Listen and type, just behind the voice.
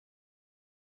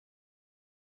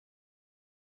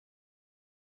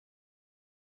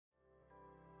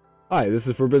Hi, this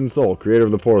is Forbidden Soul, creator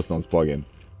of the Portal Stones plugin.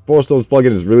 Portal Stones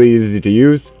plugin is really easy to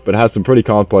use, but has some pretty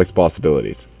complex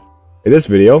possibilities. In this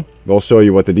video, we'll show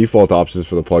you what the default options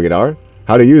for the plugin are,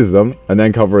 how to use them, and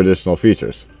then cover additional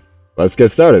features. Let's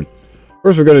get started.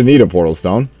 First, we're going to need a Portal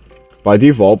Stone. By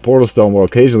default, Portal Stone will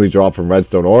occasionally drop from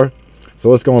redstone ore, so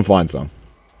let's go and find some.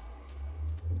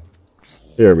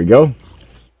 Here we go.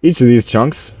 Each of these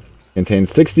chunks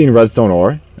contains 16 redstone ore,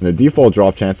 and the default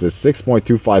drop chance is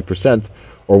 6.25%,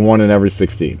 or 1 in every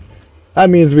 16. That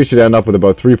means we should end up with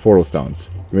about 3 portal stones.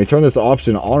 You may turn this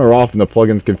option on or off in the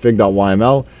plugin's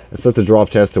config.yml and set the drop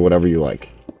chance to whatever you like.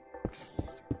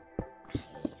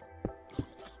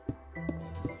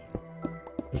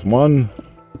 There's 1,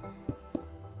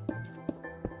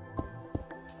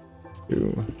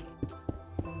 2.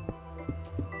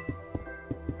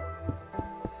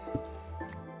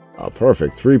 Oh,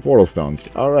 perfect. 3 portal stones.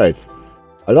 Alright.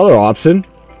 Another option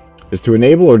is to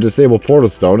enable or disable portal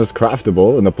stone as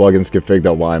craftable in the plugin's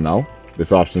config.yml.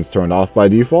 This option is turned off by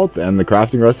default, and the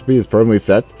crafting recipe is permanently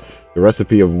set. The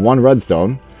recipe of 1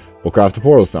 redstone will craft a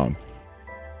portal stone.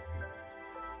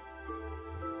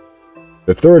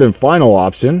 The third and final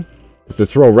option is to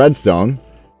throw redstone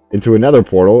into another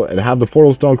portal and have the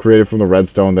portal stone created from the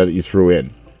redstone that you threw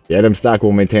in. The item stack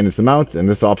will maintain its amount, and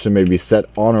this option may be set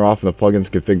on or off in the plugin's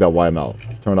config.yml.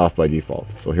 It's turned off by default.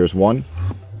 So here's 1.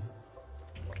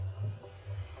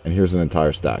 And here's an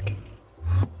entire stack.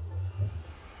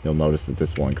 You'll notice that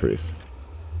this will increase.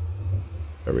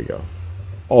 There we go.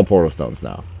 All portal stones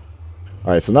now.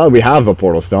 Alright, so now that we have a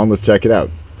portal stone, let's check it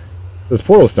out. This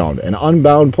portal stone, an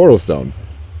unbound portal stone.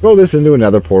 Throw this into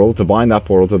another portal to bind that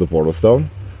portal to the portal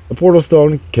stone. The portal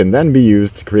stone can then be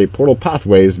used to create portal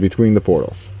pathways between the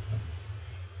portals.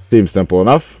 Seems simple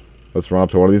enough. Let's run up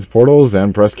to one of these portals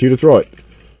and press Q to throw it.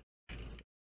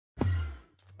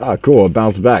 Ah, cool, it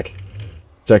bounced back.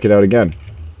 Check it out again.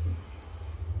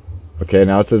 Okay,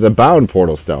 now it says a bound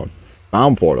portal stone.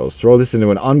 Bound portals. Throw this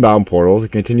into an unbound portal to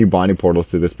continue binding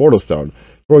portals to this portal stone.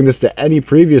 Throwing this to any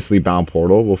previously bound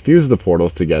portal will fuse the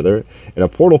portals together in a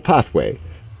portal pathway.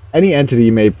 Any entity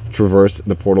may traverse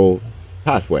the portal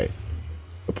pathway.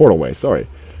 The portal way, sorry.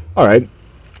 Alright.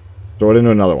 Throw it into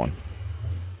another one.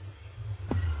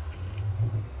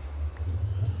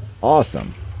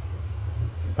 Awesome.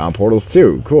 Bound portals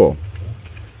too. Cool.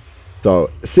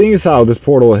 So, seeing as how this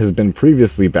portal has been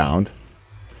previously bound,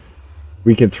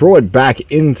 we can throw it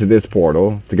back into this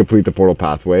portal to complete the portal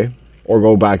pathway, or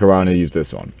go back around and use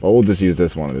this one. But we'll just use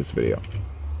this one in this video.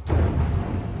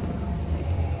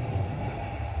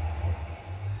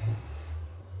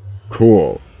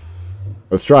 Cool.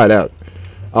 Let's try it out.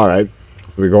 Alright,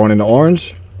 so we're going into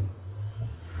orange.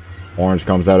 Orange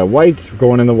comes out of white, we're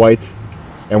going into white,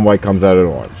 and white comes out of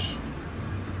orange.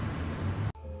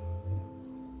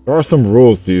 There are some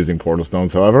rules to using portal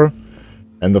stones, however,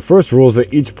 and the first rule is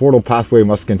that each portal pathway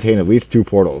must contain at least 2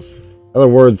 portals. In other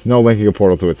words, no linking a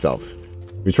portal to itself.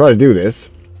 If we try to do this,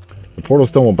 the portal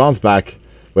stone will bounce back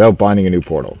without binding a new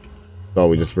portal. So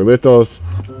we just relit those,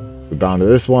 we bound to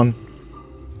this one,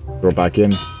 throw it back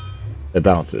in, it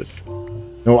bounces.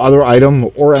 No other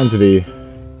item or entity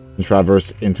can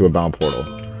traverse into a bound portal.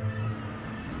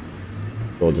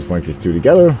 So we'll just link these 2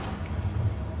 together.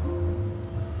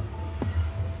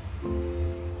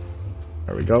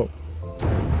 There we go.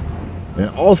 And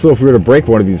also, if we were to break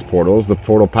one of these portals, the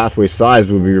portal pathway size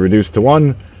would be reduced to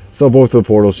 1, so both of the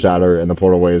portals shatter and the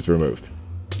portal way is removed.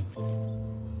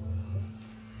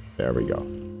 There we go.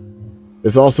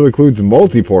 This also includes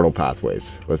multi-portal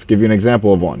pathways. Let's give you an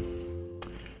example of one.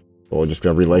 So we're just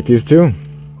going to relight these 2.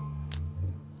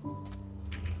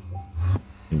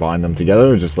 Combine them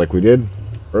together just like we did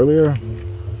earlier.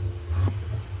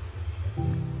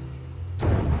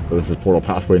 So this is portal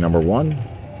pathway number 1.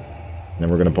 And then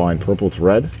we're going to bind purple to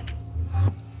red.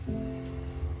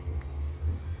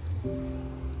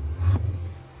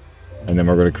 And then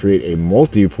we're going to create a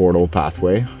multi-portal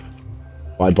pathway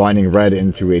by binding red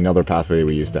into another pathway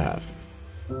we used to have.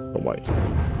 For white.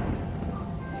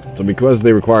 So because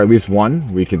they require at least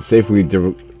 1, we can safely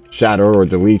shatter or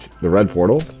delete the red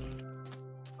portal.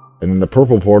 And then the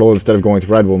purple portal, instead of going to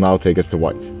red, will now take us to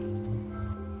white.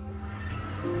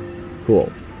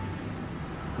 Cool.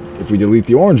 If we delete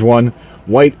the orange one,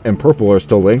 white and purple are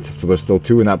still linked, so there's still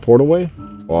 2 in that portal way.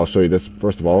 Well, I'll show you this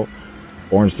first of all.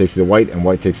 Orange takes you to white, and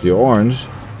white takes you to orange.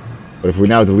 But if we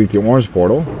now delete the orange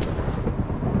portal,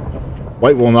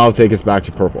 white will now take us back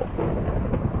to purple.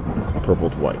 And purple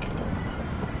to white.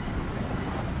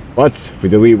 But if we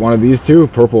delete one of these 2,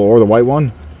 purple or the white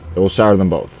one, it will shatter them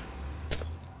both.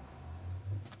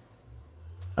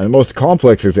 And the most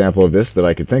complex example of this that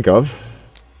I could think of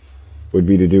would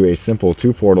be to do a simple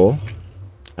 2-portal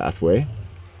pathway.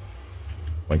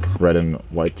 Like red and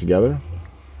white together.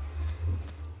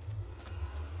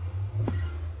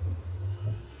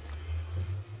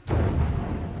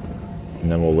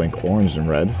 And then we'll link orange and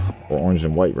red, or orange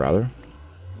and white rather.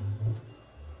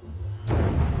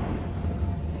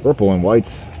 Purple and white.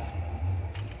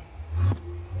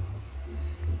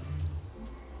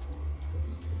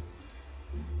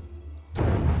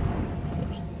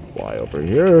 Y over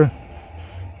here.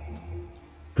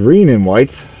 Green and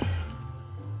white.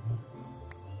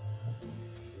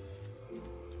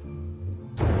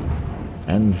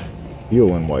 And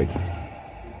teal and white.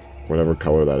 Whatever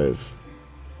color that is.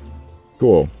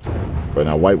 Cool. But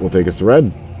now white will take us to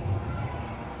red.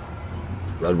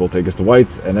 Red will take us to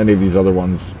white. And any of these other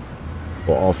ones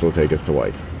will also take us to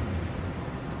white.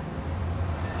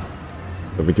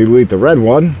 If we delete the red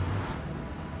one,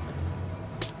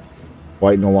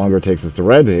 white no longer takes us to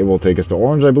red. It will take us to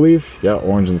orange, I believe. Yeah,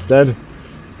 orange instead.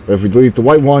 But if we delete the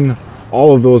white one,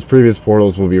 all of those previous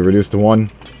portals will be reduced to 1.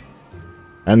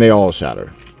 And they all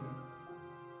shatter.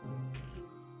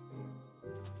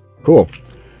 Cool.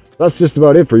 That's just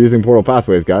about it for using portal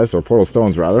pathways, guys. Or portal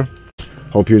stones, rather.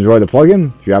 Hope you enjoyed the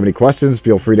plugin. If you have any questions,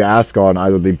 feel free to ask on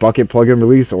either the Bukkit plugin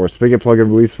release or Spigot plugin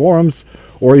release forums.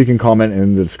 Or you can comment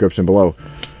in the description below.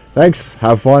 Thanks,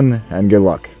 have fun, and good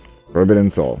luck. Forbidden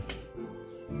Soul.